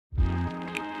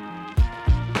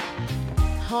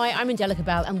Hi, I'm Angelica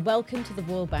Bell and welcome to the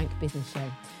Royal Bank Business Show.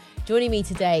 Joining me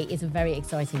today is a very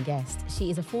exciting guest. She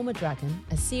is a former Dragon,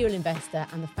 a serial investor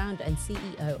and the founder and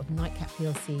CEO of Nightcap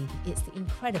PLC. It's the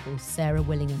incredible Sarah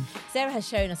Willingham. Sarah has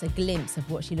shown us a glimpse of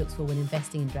what she looks for when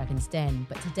investing in Dragon's Den,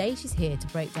 but today she's here to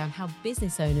break down how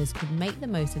business owners could make the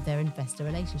most of their investor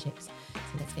relationships.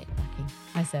 So let's get cracking.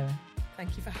 Hi, Sarah.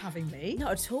 Thank you for having me.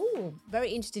 Not at all. Very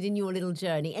interested in your little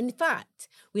journey. And in fact,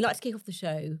 we like to kick off the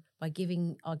show by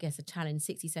giving our guests a challenge,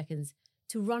 60 seconds,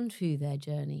 to run through their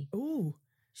journey. Ooh,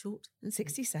 Short and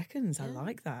 60 seconds. Yeah. I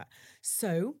like that.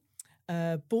 So,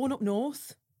 born up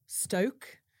north,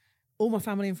 Stoke. All my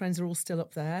family and friends are all still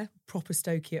up there. Proper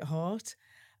Stokey at heart.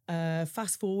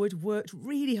 Fast forward, worked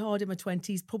really hard in my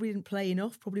 20s. Probably didn't play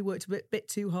enough. Probably worked a bit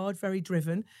too hard. Very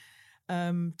driven.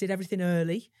 Did everything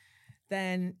early.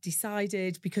 Then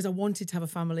decided, because I wanted to have a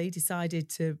family, decided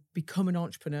to become an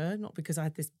entrepreneur. Not because I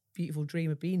had this beautiful dream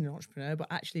of being an entrepreneur, but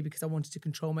actually because I wanted to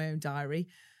control my own diary,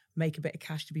 make a bit of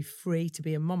cash to be free to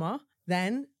be a mama.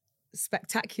 Then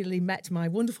spectacularly met my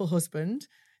wonderful husband,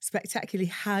 spectacularly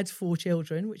had 4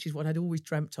 children, which is what I'd always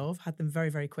dreamt of, had them very,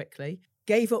 very quickly.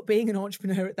 Gave up being an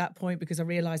entrepreneur at that point because I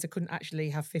realised I couldn't actually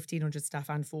have 1,500 staff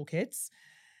and 4 kids.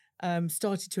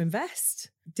 Started to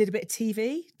invest, did a bit of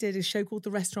TV, did a show called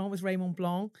The Restaurant with Raymond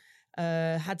Blanc,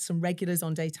 had some regulars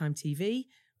on daytime TV,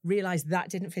 realised that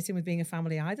didn't fit in with being a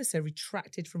family either, so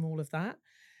retracted from all of that.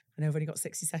 I know I've only got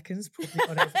 60 seconds, probably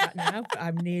got over that now, but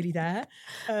I'm nearly there.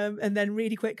 And then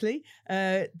really quickly,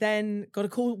 then got a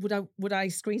call, would I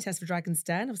screen test for Dragon's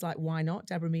Den? I was like, why not?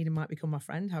 Deborah Meaden might become my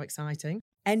friend, how exciting.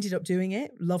 Ended up doing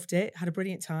it, loved it, had a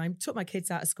brilliant time, took my kids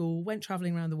out of school, went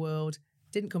travelling around the world,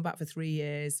 didn't come back for 3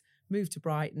 years, moved to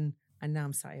Brighton, and now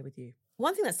I'm sat here with you.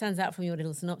 One thing that stands out from your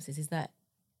little synopsis is that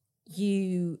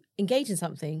you engage in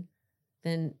something,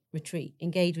 then retreat,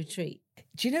 engage, retreat.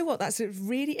 Do you know what? That's a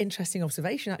really interesting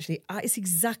observation, actually. It's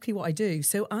exactly what I do.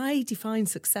 So I define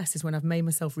success as when I've made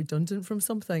myself redundant from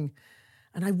something.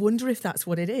 And I wonder if that's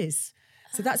what it is.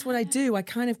 So that's what I do. I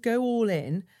kind of go all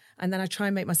in and then I try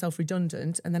and make myself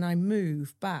redundant and then I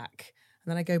move back. And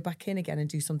then I go back in again and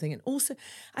do something. And also,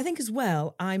 I think as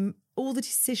well, all the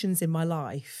decisions in my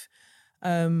life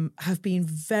have been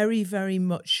very, very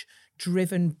much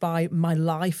driven by my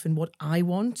life and what I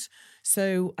want.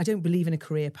 So I don't believe in a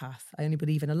career path. I only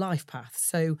believe in a life path.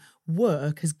 So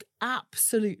work has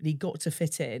absolutely got to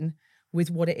fit in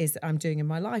with what it is that I'm doing in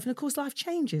my life. And of course, life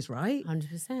changes, right?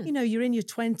 100%. You know, you're in your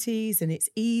 20s and it's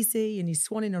easy and you're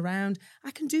swanning around. I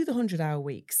can do the 100-hour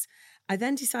weeks. I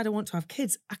then decide I want to have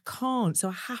kids. I can't. So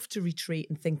I have to retreat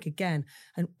and think again.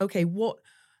 And okay, what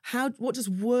does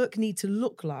work need to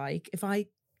look like if I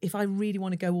really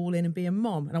want to go all in and be a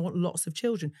mom and I want lots of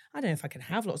children? I don't know if I can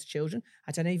have lots of children.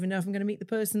 I don't even know if I'm going to meet the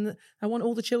person that I want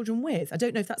all the children with. I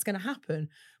don't know if that's going to happen,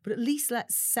 but at least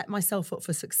let's set myself up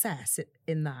for success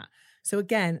in that. So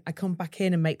again, I come back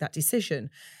in and make that decision.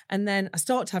 And then I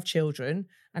start to have children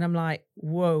and I'm like,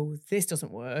 whoa, this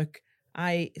doesn't work.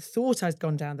 I thought I'd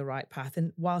gone down the right path.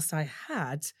 And whilst I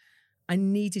had, I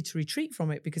needed to retreat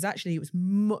from it because actually it was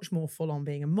much more full on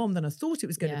being a mum than I thought it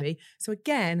was going to be. So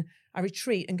again, I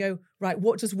retreat and go, right,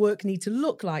 what does work need to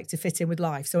look like to fit in with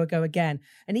life? So I go again.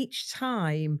 And each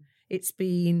time it's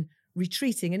been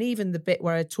retreating. And even the bit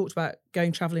where I talked about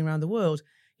going traveling around the world,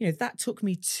 you know, that took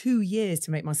me 2 years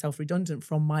to make myself redundant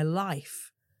from my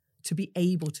life to be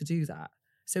able to do that.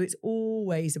 So it's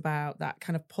always about that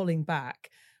kind of pulling back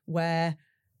where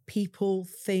people,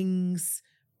 things,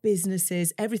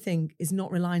 businesses, everything is not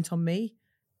reliant on me.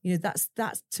 You know,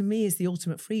 that's to me is the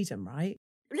ultimate freedom, right?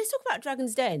 Let's talk about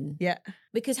Dragon's Den. Yeah.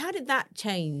 Because how did that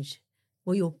change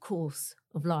your course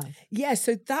of life? Yeah,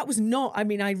 so that was not, I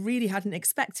mean, I really hadn't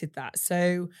expected that.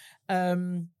 So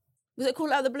was it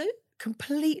called out of the blue?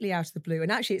 Completely out of the blue.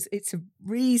 And actually it's a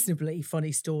reasonably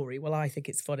funny story. Well, I think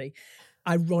it's funny.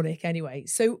 Ironic anyway.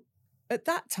 So at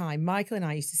that time, Michael and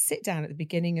I used to sit down at the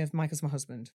beginning of, Michael's my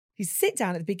husband, he sit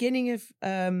down at the beginning of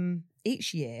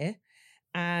each year,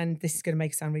 and this is going to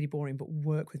make it sound really boring, but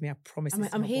work with me. I promise.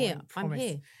 I'm here. Boring. Promise. I'm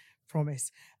here.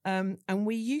 Promise. And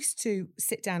we used to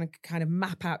sit down and kind of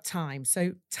map out time.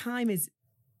 So time is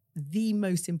the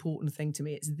most important thing to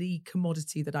me. It's the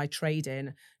commodity that I trade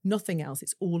in. Nothing else.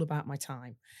 It's all about my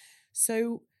time.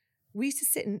 So we used to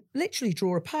sit and literally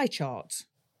draw a pie chart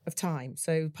of time.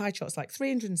 So pie chart's like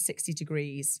 360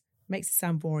 degrees. Makes it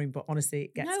sound boring, but honestly,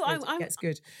 it gets good. It gets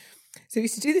good. So we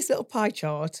used to do this little pie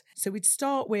chart. So we'd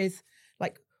start with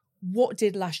like, what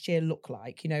did last year look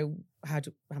like? You know, how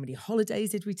many holidays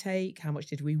did we take? How much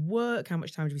did we work? How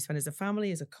much time did we spend as a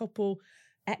family, as a couple?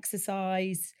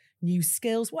 Exercise, new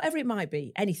skills, whatever it might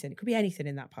be, anything. It could be anything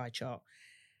in that pie chart.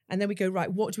 And then we go,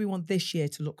 right, what do we want this year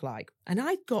to look like? And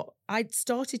I'd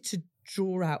started to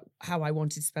draw out how I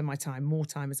wanted to spend my time, more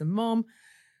time as a mom,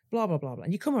 blah, blah, blah, blah.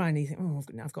 And you come around and you think, oh,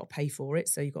 I've got to pay for it.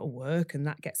 So you've got to work and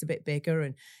that gets a bit bigger.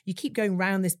 And you keep going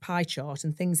round this pie chart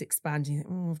and things expand. And you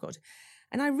think, oh, I've got to.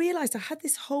 And I realised I had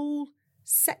this whole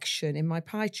section in my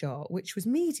pie chart, which was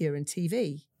media and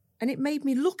TV. And it made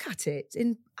me look at it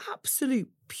in absolute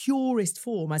purest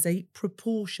form as a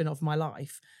proportion of my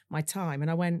life, my time. And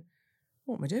I went,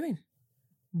 what am I doing?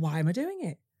 Why am I doing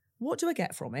it? What do I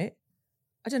get from it?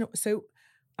 I don't know. So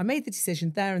I made the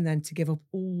decision there and then to give up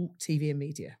all TV and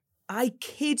media. I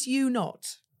kid you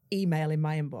not, email in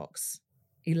my inbox,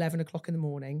 11 o'clock in the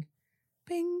morning,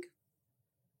 ping,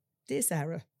 dear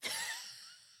Sarah,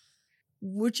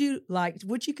 would you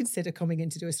consider coming in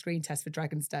to do a screen test for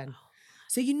Dragon's Den?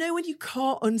 So you know when you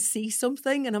can't unsee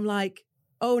something and I'm like,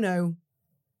 oh no,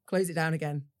 close it down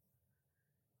again.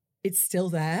 It's still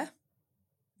there.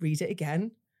 Read it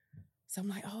again. So I'm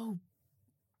like, oh.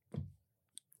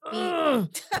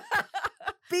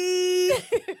 B.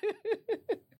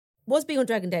 Was being on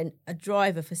Dragon Den a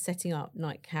driver for setting up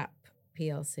Nightcap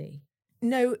PLC?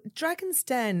 No, Dragon's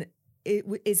Den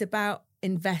is about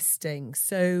investing.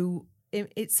 So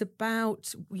it's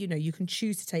about, you can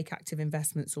choose to take active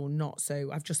investments or not. So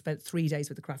I've just spent 3 days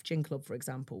with the Craft Gin Club, for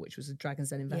example, which was a Dragon's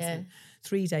Den investment. Yeah.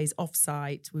 3 days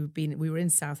off-site. We were in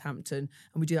Southampton,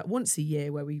 and we do that once a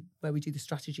year where we do the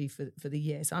strategy for the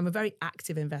year. So I'm a very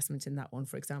active investment in that one,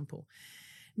 for example.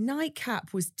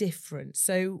 Nightcap was different.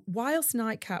 So whilst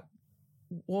Nightcap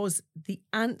was the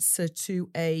answer to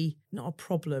not a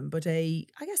problem, but I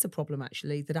guess a problem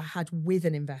actually that I had with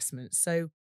an investment.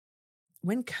 So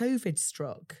when COVID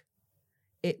struck,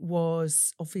 it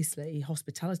was obviously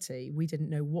hospitality. We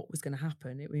didn't know what was going to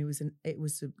happen. It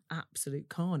was an absolute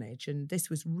carnage. And this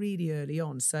was really early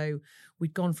on. So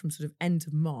we'd gone from sort of end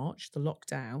of March, the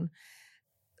lockdown,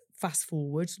 fast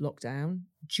forward, lockdown,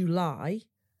 July,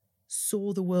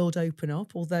 saw the world open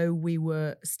up, although we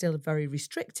were still very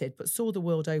restricted, but saw the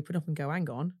world open up and go, hang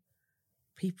on,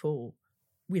 people,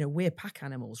 we're pack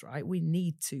animals, right? We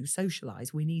need to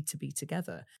socialise. We need to be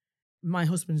together. My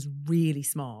husband's really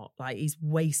smart. Like, he's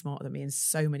way smarter than me in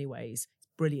so many ways.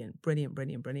 Brilliant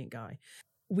guy.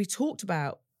 We talked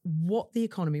about what the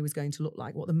economy was going to look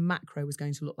like, what the macro was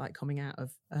going to look like coming out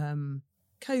of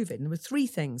COVID. And there were three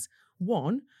things.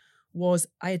 One was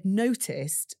I had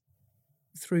noticed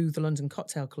through the London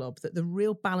Cocktail Club that the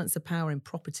real balance of power in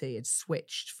property had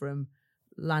switched from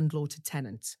landlord to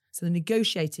tenant. So the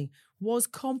negotiating was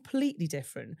completely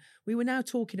different. We were now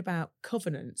talking about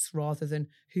covenants rather than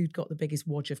who'd got the biggest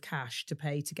wodge of cash to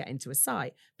pay to get into a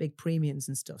site, big premiums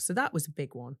and stuff. So that was a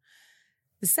big one.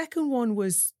 The second one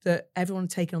was that everyone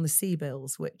had taken on the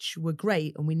CBILS, which were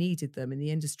great and we needed them in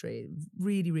the industry.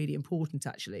 Really, really important,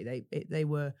 actually. They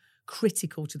were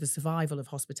critical to the survival of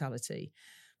hospitality.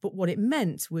 But what it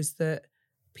meant was that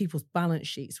people's balance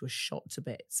sheets were shot to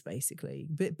bits, basically.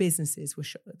 Businesses were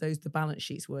the balance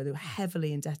sheets they were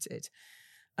heavily indebted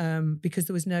because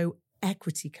there was no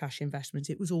equity cash investment.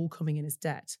 It was all coming in as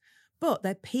debt. But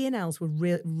their P&Ls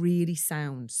were really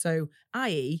sound. So,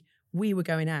 i.e., we were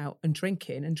going out and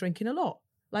drinking a lot.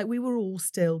 Like, we were all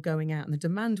still going out and the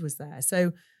demand was there.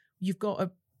 So you've got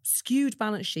a skewed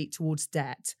balance sheet towards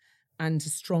debt and a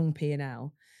strong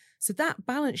P&L. So that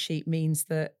balance sheet means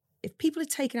that if people had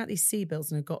taken out these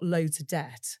CBILS and had got loads of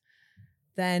debt,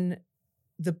 then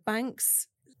the banks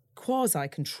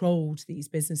quasi-controlled these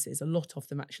businesses, a lot of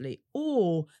them actually,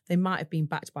 or they might have been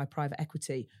backed by private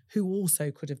equity who also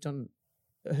could have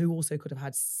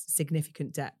had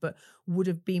significant debt, but would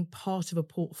have been part of a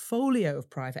portfolio of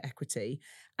private equity.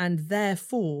 And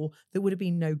therefore, there would have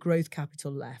been no growth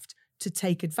capital left to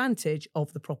take advantage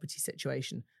of the property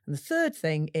situation. And the third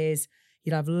thing is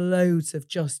you'd have loads of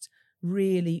just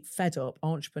really fed up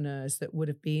entrepreneurs that would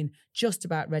have been just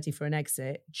about ready for an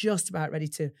exit, just about ready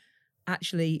to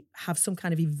actually have some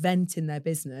kind of event in their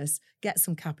business, get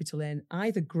some capital in,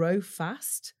 either grow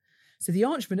fast. So the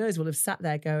entrepreneurs will have sat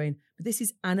there going, but this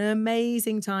is an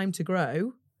amazing time to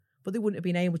grow, but they wouldn't have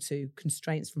been able to,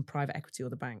 constraints from private equity or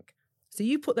the bank. So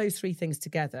you put those three things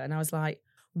together and I was like,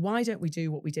 why don't we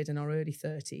do what we did in our early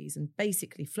 30s and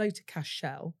basically float a cash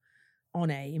shell on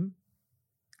AIM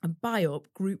and buy up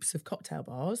groups of cocktail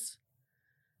bars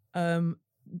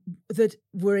that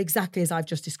were exactly as I've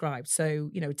just described.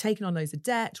 So, taking on loads of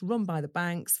debt, run by the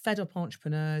banks, fed up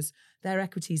entrepreneurs, their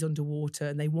equity's underwater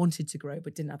and they wanted to grow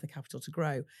but didn't have the capital to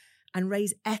grow, and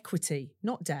raise equity,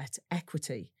 not debt,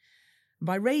 equity. And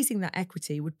by raising that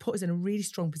equity would put us in a really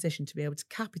strong position to be able to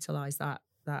capitalise that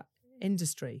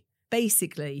industry.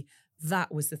 Basically,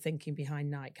 that was the thinking behind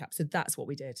Nightcap. So that's what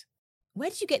we did. Where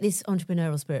did you get this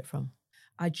entrepreneurial spirit from?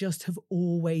 I just have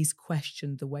always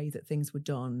questioned the way that things were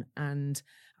done. And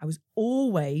I was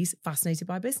always fascinated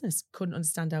by business. Couldn't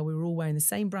understand how we were all wearing the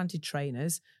same branded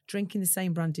trainers, drinking the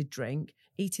same branded drink,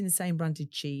 eating the same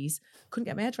branded cheese. Couldn't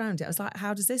get my head around it. I was like,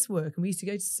 how does this work? And we used to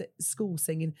go to school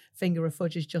singing Finger of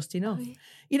Fudge is Just Enough. Oh, yeah.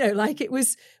 You know, like it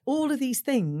was all of these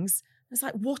things. I was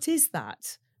like, what is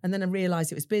that? And then I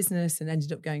realised it was business and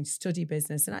ended up going to study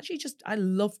business. And actually I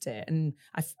loved it. And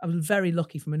I was very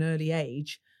lucky from an early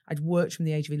age. I'd worked from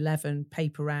the age of 11,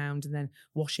 paper round, and then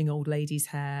washing old ladies'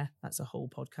 hair. That's a whole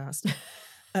podcast.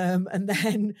 And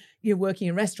then you're working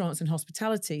in restaurants and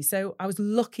hospitality. So I was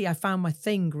lucky I found my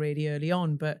thing really early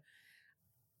on. But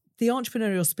the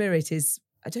entrepreneurial spirit is,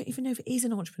 I don't even know if it is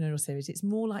an entrepreneurial spirit. It's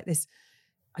more like this,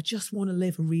 I just want to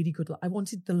live a really good life. I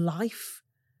wanted the life.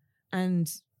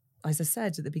 And as I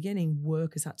said at the beginning,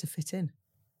 work has had to fit in.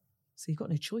 So you've got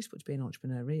no choice but to be an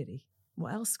entrepreneur, really.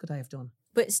 What else could I have done?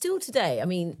 But still today, I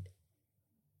mean,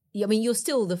 you're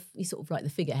still you're sort of like the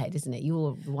figurehead, isn't it?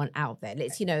 You're the one out there.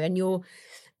 And you're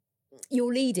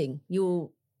leading. You're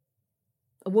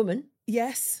a woman.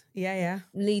 Yes. Yeah.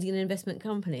 Leading an investment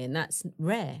company, and that's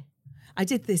rare. I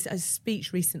did this as a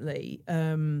speech recently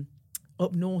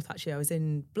up north, actually. I was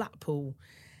in Blackpool,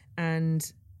 and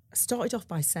I started off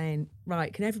by saying,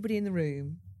 right, can everybody in the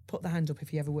room put their hand up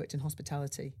if you ever worked in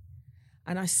hospitality?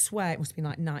 And I swear it must have been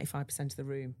like 95% of the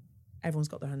room. Everyone's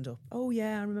got their hand up. Oh,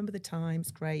 yeah, I remember the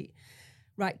times. Great.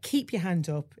 Right, keep your hand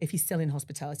up if you're still in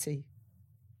hospitality.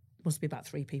 Must be about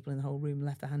 3 people in the whole room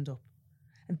left their hand up.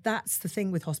 And that's the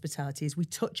thing with hospitality is we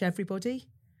touch everybody,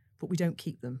 but we don't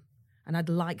keep them. And I'd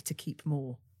like to keep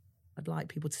more. I'd like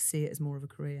people to see it as more of a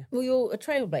career. Well, you're a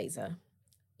trailblazer.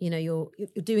 You know, you're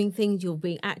doing things, you're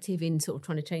being active in sort of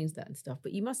trying to change that and stuff,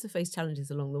 but you must have faced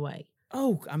challenges along the way.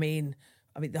 Oh, I mean,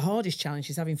 the hardest challenge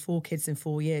is having 4 kids in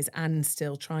 4 years and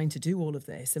still trying to do all of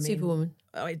this. Superwoman.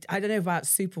 I don't know about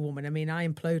superwoman. I mean, I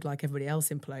implode like everybody else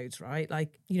implodes, right?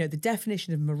 Like, you know, the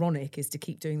definition of moronic is to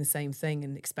keep doing the same thing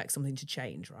and expect something to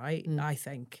change, right? I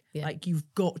think. Yeah. Like,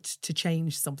 you've got to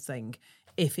change something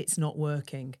if it's not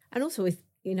working. And also with,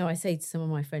 I say to some of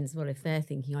my friends, well, if they're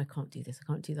thinking, I can't do this, I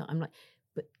can't do that, I'm like,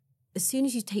 as soon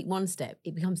as you take one step,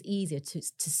 it becomes easier to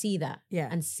see that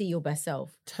and see your best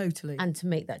self. Totally. And to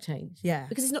make that change. Yeah.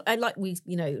 Because it's not,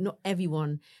 not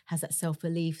everyone has that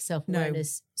self-belief,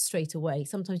 self-awareness straight away.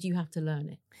 Sometimes you have to learn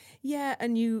it. Yeah,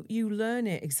 and you learn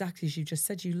it exactly as you just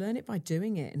said. You learn it by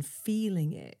doing it and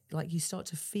feeling it. Like you start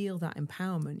to feel that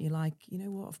empowerment. You're like, you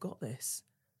know what, I've got this.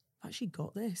 I've actually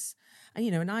got this. And,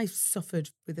 and I've suffered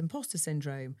with imposter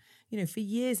syndrome, for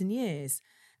years and years.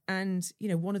 And,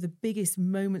 one of the biggest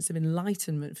moments of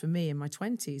enlightenment for me in my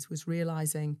 20s was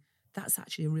realising that's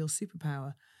actually a real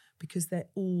superpower because they're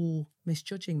all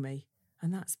misjudging me.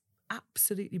 And that's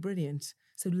absolutely brilliant.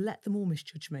 So let them all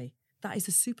misjudge me. That is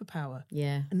a superpower.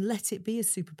 Yeah. And let it be a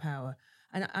superpower.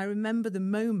 And I remember the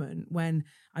moment when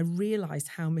I realised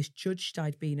how misjudged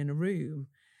I'd been in a room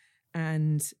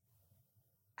and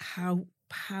how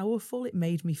powerful it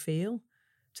made me feel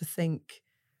to think,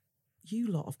 you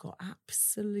lot have got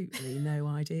absolutely no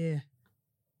idea.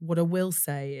 What I will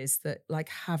say is that, like,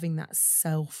 having that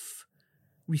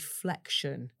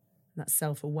self-reflection, that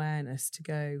self-awareness to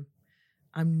go,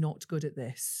 I'm not good at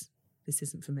this. This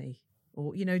isn't for me.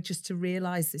 Or, just to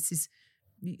realise this is,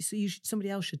 so somebody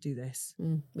else should do this.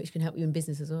 Which can help you in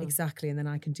business as well. Exactly. And then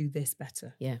I can do this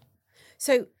better. Yeah.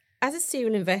 So as a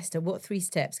serial investor, what 3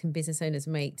 steps can business owners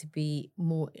make to be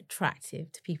more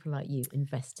attractive to people like you,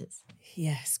 investors?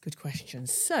 Yes, good question.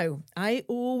 So I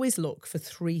always look for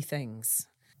 3 things.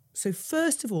 So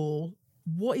first of all,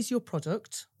 what is your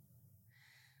product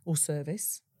or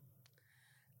service?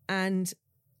 And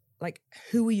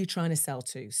who are you trying to sell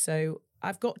to? So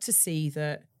I've got to see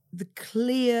the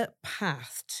clear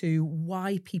path to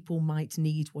why people might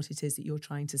need what it is that you're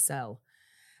trying to sell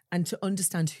and to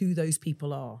understand who those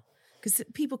people are. Because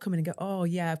people come in and go, oh,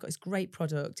 yeah, I've got this great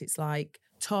product. It's like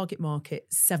target market,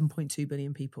 7.2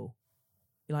 billion people.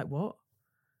 You're like, what?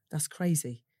 That's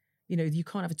crazy. You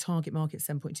can't have a target market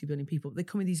of 7.2 billion people. They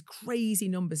come in these crazy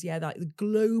numbers. Yeah, like the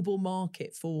global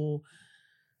market for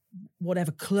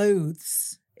whatever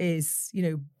clothes is,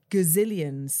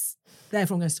 gazillions.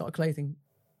 Therefore, I'm going to start a clothing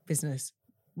business.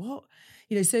 What?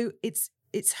 So it's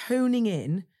honing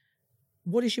in.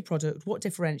 What is your product? What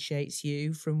differentiates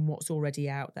you from what's already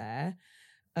out there?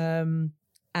 And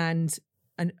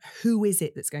who is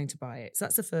it that's going to buy it? So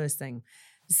that's the first thing.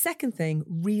 The second thing,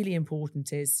 really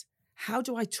important, is how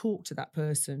do I talk to that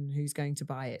person who's going to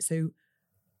buy it? So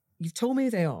you've told me who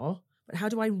they are, but how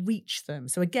do I reach them?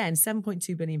 So again,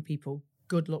 7.2 billion people,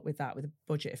 good luck with that with a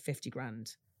budget of 50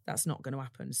 grand. That's not going to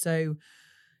happen. So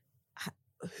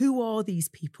who are these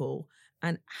people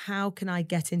and how can I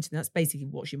get into them? That's basically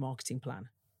what's your marketing plan.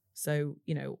 So,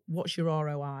 what's your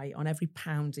ROI on every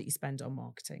pound that you spend on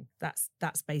marketing?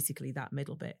 That's basically that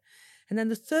middle bit. And then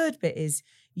the third bit is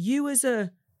you as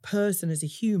a person, as a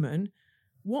human,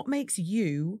 what makes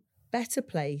you better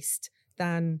placed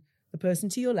than the person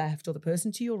to your left or the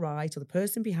person to your right or the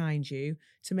person behind you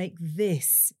to make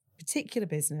this particular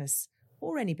business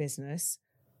or any business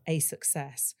a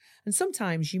success? And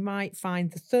sometimes you might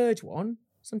find the third one.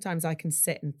 Sometimes I can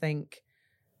sit and think,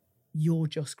 you're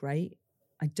just great.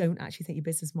 I don't actually think your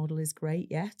business model is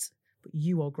great yet, but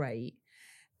you are great.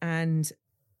 And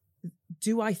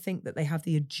do I think that they have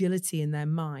the agility in their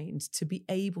mind to be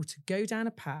able to go down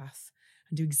a path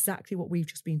and do exactly what we've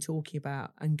just been talking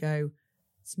about and go,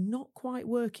 it's not quite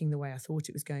working the way I thought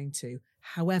it was going to.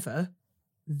 However,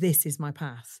 this is my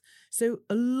path. So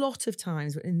a lot of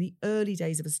times in the early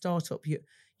days of a startup,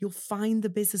 you'll find the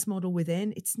business model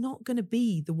within. It's not going to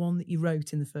be the one that you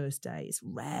wrote in the first day. It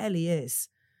rarely is.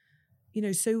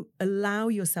 So allow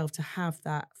yourself to have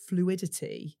that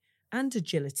fluidity and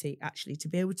agility, actually, to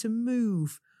be able to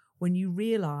move when you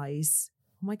realize,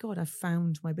 oh my God, I've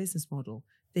found my business model.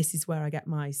 This is where I get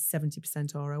my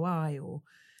 70% ROI, or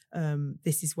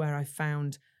this is where I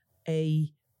found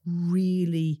a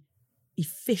really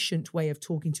efficient way of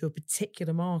talking to a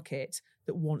particular market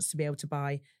that wants to be able to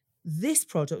buy this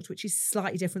product, which is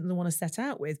slightly different than the one I set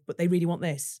out with, but they really want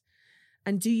this.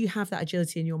 And do you have that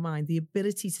agility in your mind, the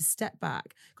ability to step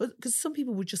back? Because some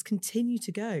people would just continue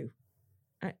to go,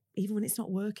 even when it's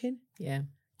not working. Yeah.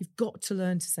 You've got to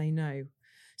learn to say no.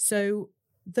 So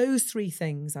those three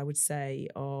things, I would say,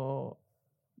 are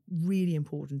really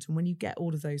important. And when you get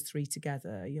all of those three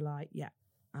together, you're like, yeah,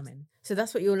 I'm in. So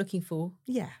that's what you're looking for?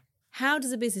 Yeah. How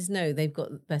does a business know they've got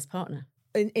the best partner?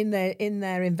 In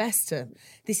their investor,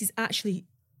 this is actually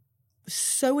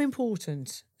so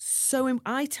important.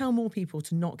 I tell more people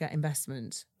to not get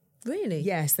investment. Really?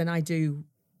 Yes, than I do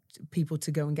people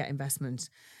to go and get investment.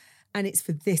 And it's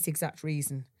for this exact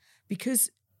reason. Because,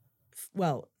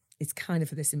 well, it's kind of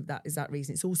for this that is that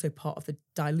reason. It's also part of the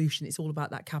dilution. It's all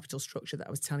about that capital structure that I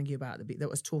was telling you about, that I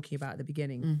was talking about at the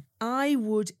beginning. I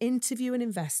would interview an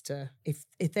investor if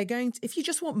you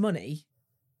just want money,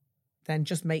 then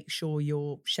just make sure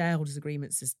your shareholders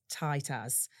agreement's as tight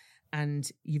as,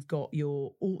 and you've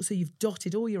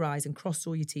dotted all your I's and crossed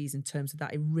all your T's in terms of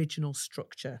that original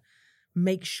structure.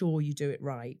 Make sure you do it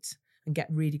right and get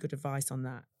really good advice on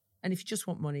that. And if you just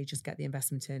want money, just get the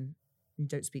investment in and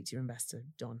don't speak to your investor.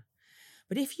 Done.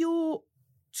 But if you're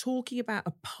talking about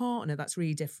a partner, that's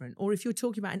really different. Or if you're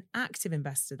talking about an active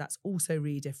investor, that's also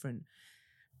really different.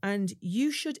 And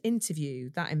you should interview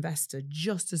that investor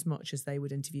just as much as they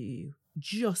would interview you,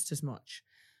 just as much.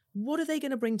 What are they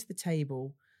going to bring to the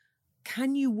table?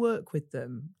 Can you work with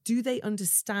them? Do they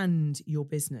understand your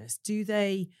business? Do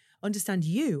they understand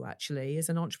you, actually, as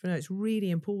an entrepreneur? It's really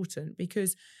important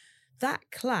because that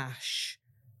clash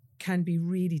can be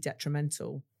really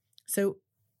detrimental. So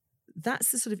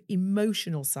that's the sort of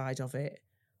emotional side of it.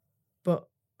 But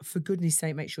for goodness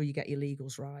sake, make sure you get your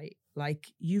legals right.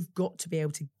 Like, you've got to be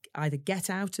able to either get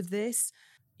out of this,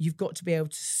 you've got to be able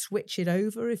to switch it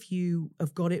over if you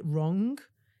have got it wrong.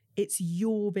 It's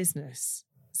your business.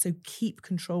 So keep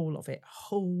control of it.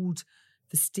 Hold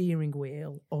the steering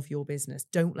wheel of your business.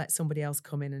 Don't let somebody else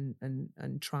come in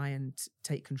and try and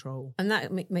take control. And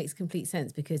that makes complete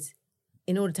sense, because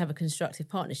in order to have a constructive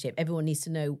partnership, everyone needs to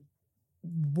know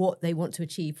what they want to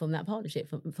achieve from that partnership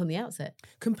from the outset.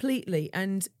 Completely.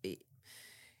 And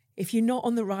if you're not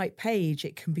on the right page,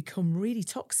 it can become really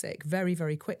toxic very,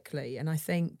 very quickly. And I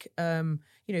think,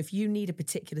 if you need a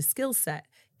particular skill set,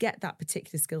 get that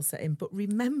particular skill set in. But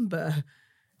remember,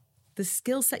 the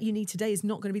skill set you need today is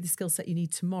not going to be the skill set you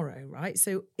need tomorrow, right?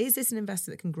 So is this an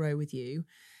investor that can grow with you?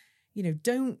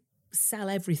 Don't sell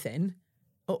everything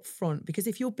up front, because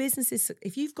if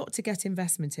you've got to get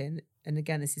investment in, and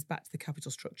again, this is back to the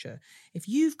capital structure, if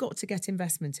you've got to get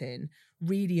investment in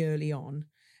really early on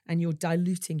and you're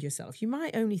diluting yourself, you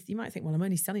might think, well, I'm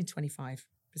only selling 25%.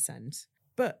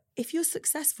 But if you're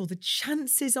successful, the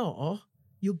chances are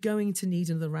you're going to need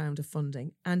another round of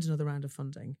funding and another round of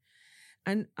funding.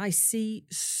 And I see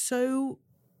so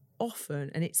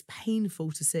often, and it's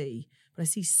painful to see, but I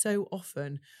see so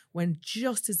often when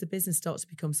just as the business starts to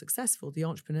become successful, the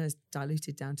entrepreneur's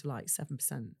diluted down to like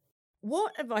 7%.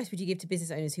 What advice would you give to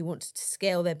business owners who want to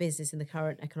scale their business in the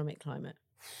current economic climate?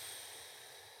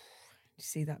 You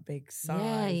see that big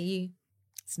sigh? Yeah,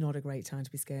 It's not a great time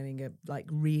to be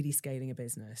really scaling a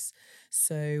business.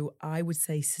 So I would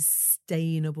say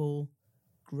sustainable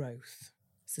growth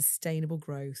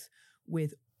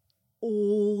with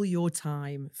all your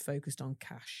time focused on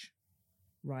cash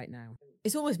right now.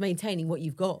 It's almost maintaining what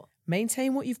you've got.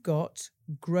 Maintain what you've got,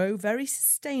 grow very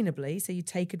sustainably. So you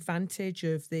take advantage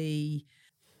of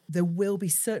there will be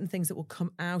certain things that will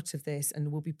come out of this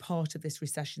and will be part of this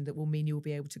recession that will mean you'll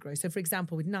be able to grow. So for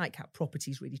example, with Nightcap, property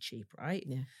is really cheap, right?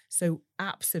 Yeah. So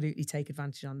absolutely take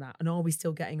advantage on that. And are we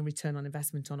still getting a return on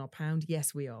investment on our pound?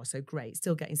 Yes, we are. So great.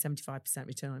 Still getting 75%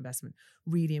 return on investment.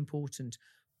 Really important.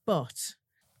 But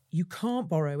you can't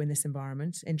borrow in this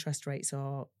environment. Interest rates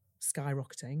are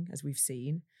skyrocketing, as we've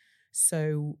seen.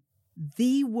 So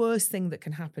the worst thing that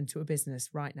can happen to a business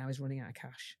right now is running out of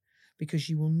cash, because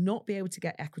you will not be able to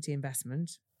get equity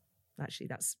investment. Actually,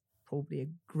 that's probably a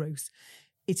gross.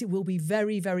 It will be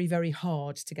very, very, very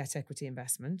hard to get equity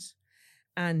investment,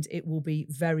 and it will be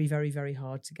very, very, very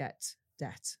hard to get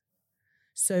debt.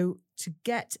 So to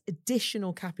get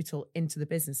additional capital into the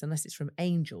business, unless it's from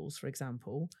angels, for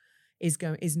example,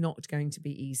 is not going to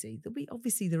be easy.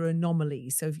 There are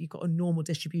anomalies. So if you've got a normal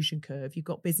distribution curve, you've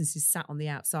got businesses sat on the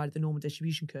outside of the normal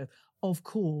distribution curve, of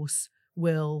course,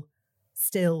 will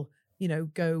still,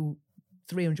 go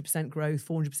 300% growth,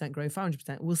 400% growth,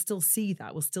 500%. We'll still see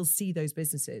that. We'll still see those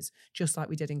businesses, just like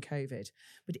we did in COVID.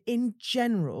 But in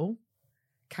general,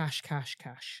 cash, cash,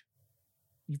 cash.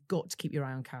 You've got to keep your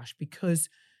eye on cash, because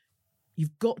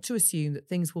you've got to assume that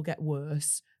things will get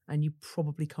worse and you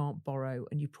probably can't borrow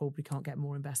and you probably can't get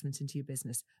more investment into your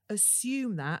business.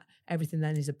 Assume that everything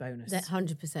then is a bonus. That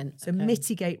 100%. So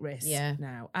mitigate risk Yeah.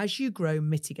 now. As you grow,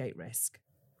 mitigate risk.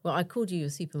 Well, I called you your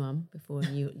super mum before,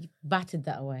 and you battered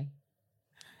that away.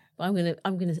 But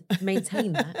I'm gonna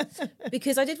maintain that,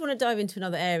 because I did want to dive into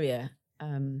another area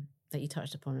that you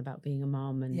touched upon about being a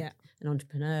mum and an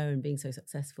entrepreneur and being so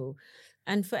successful.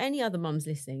 And for any other mums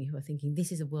listening who are thinking,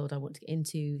 this is a world I want to get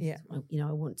into,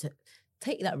 I want to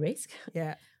take that risk.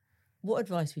 Yeah. What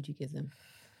advice would you give them?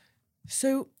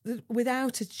 So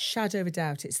without a shadow of a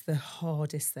doubt, it's the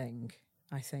hardest thing,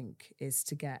 I think, is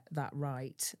to get that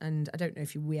right. And I don't know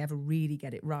if we ever really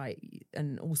get it right.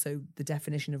 And also the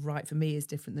definition of right for me is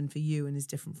different than for you and is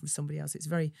different from somebody else. It's a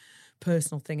very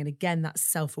personal thing. And again, that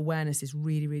self-awareness is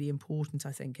really, really important,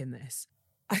 I think, in this.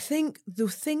 I think the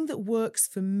thing that works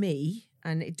for me,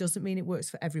 and it doesn't mean it works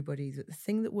for everybody, that the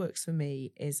thing that works for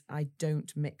me is I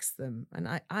don't mix them. And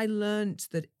I learned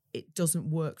that it doesn't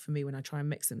work for me when I try and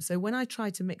mix them. So when I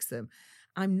try to mix them,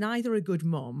 I'm neither a good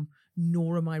mom,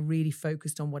 nor am I really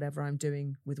focused on whatever I'm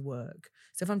doing with work.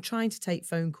 So if I'm trying to take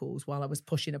phone calls while I was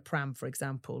pushing a pram, for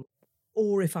example,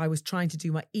 or if I was trying to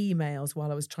do my emails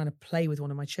while I was trying to play with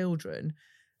one of my children,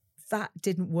 that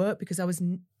didn't work because I was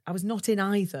not in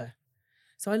either.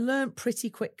 So I learned pretty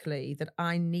quickly that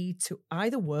I need to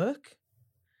either work,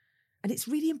 and it's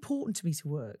really important to me to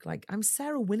work. Like, I'm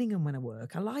Sarah Winningham when I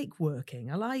work. I like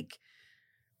working. I like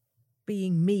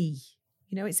being me.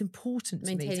 It's important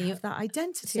to me to have that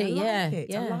identity.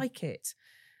 I like it.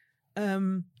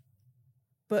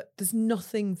 But there's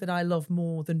nothing that I love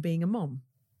more than being a mom.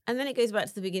 And then it goes back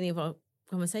to the beginning of our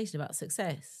conversation about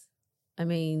success. I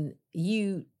mean,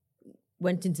 you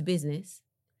went into business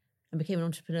and became an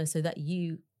entrepreneur so that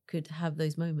you could have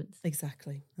those moments.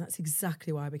 Exactly. That's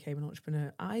exactly why I became an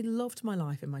entrepreneur. I loved my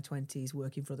life in my 20s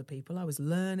working for other people. I was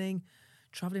learning,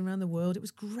 traveling around the world. It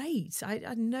was great. I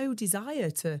had no desire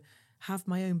to have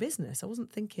my own business. I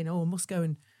wasn't thinking, I must go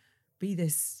and be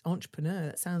this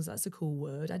entrepreneur. That's a cool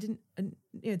word.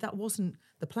 That wasn't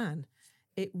the plan.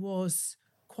 It was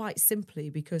quite simply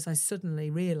because I suddenly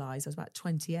realised I was about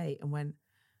 28 and went,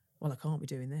 well, I can't be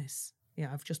doing this.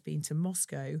 I've just been to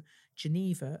Moscow,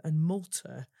 Geneva and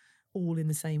Malta all in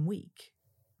the same week.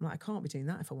 I'm like, I can't be doing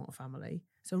that if I want a family.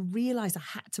 So I realised I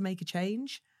had to make a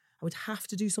change. I would have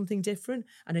to do something different.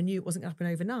 And I knew it wasn't going to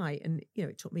happen overnight. And,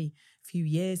 it took me a few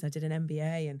years. I did an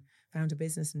MBA and found a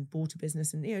business and bought a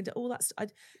business and, all that stuff.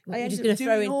 I ended up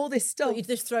doing all this stuff. You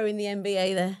just throw in the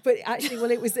MBA there. But actually,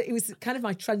 it was kind of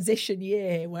my transition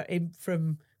year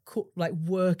from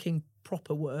working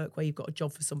proper work where you've got a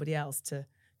job for somebody else to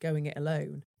going it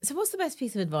alone. So what's the best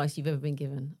piece of advice you've ever been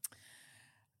given?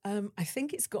 I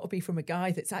think it's got to be from a guy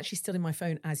that's actually still in my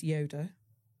phone as Yoda.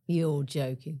 You're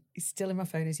joking. He's still in my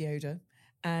phone as Yoda.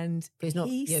 And but he's not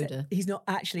Yoda. He's not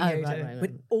actually Yoda, right. But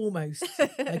almost,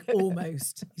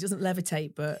 almost. He doesn't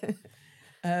levitate, but...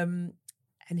 and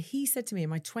he said to me in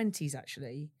my 20s,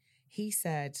 actually, he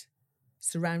said,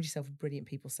 surround yourself with brilliant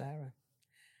people, Sarah.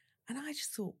 And I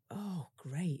just thought, oh,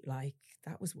 great.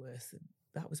 That was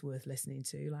worth listening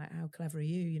to. How clever are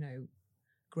you?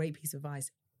 Great piece of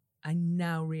advice. I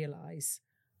now realise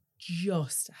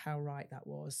just how right that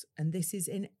was. And this is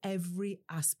in every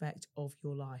aspect of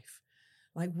your life.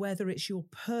 Whether it's your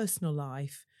personal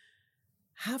life,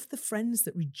 have the friends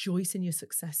that rejoice in your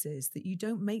successes, that you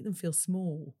don't make them feel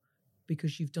small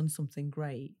because you've done something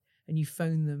great and you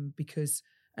phone them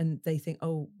and they think,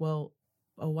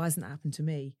 why hasn't that happened to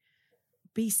me?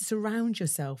 Surround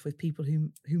yourself with people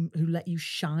who let you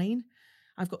shine.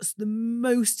 I've got the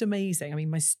most amazing,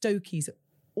 my Stokies are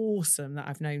awesome that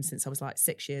I've known since I was like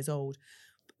 6 years old.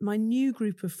 My new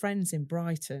group of friends in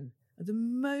Brighton are the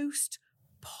most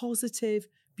positive,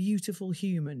 beautiful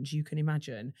humans you can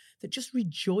imagine that just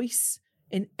rejoice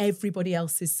in everybody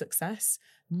else's success.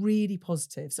 Really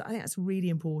positive. So I think that's really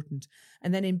important.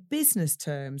 And then in business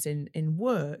terms, in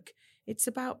work, it's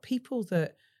about people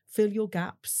that fill your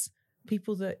gaps,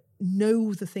 people that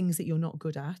know the things that you're not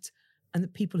good at, and the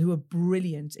people who are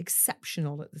brilliant,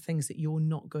 exceptional at the things that you're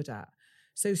not good at.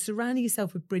 So surrounding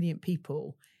yourself with brilliant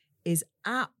people is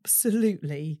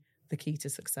absolutely the key to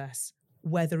success,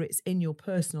 whether it's in your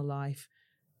personal life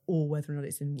or whether or not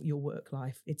it's in your work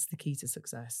life. It's the key to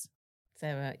success.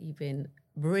 Sarah, you've been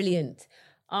brilliant.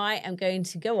 I am going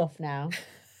to go off now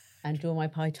and draw my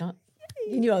pie chart.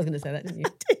 You knew I was going to say that, didn't you?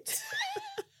 I did.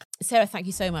 Sarah, thank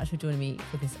you so much for joining me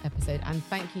for this episode, and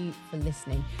thank you for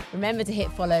listening. Remember to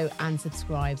hit follow and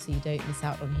subscribe so you don't miss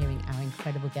out on hearing our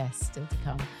incredible guests still to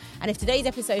come. And if today's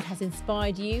episode has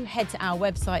inspired you, head to our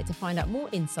website to find out more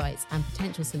insights and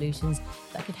potential solutions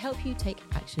that could help you take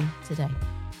action today.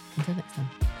 Until next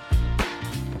time.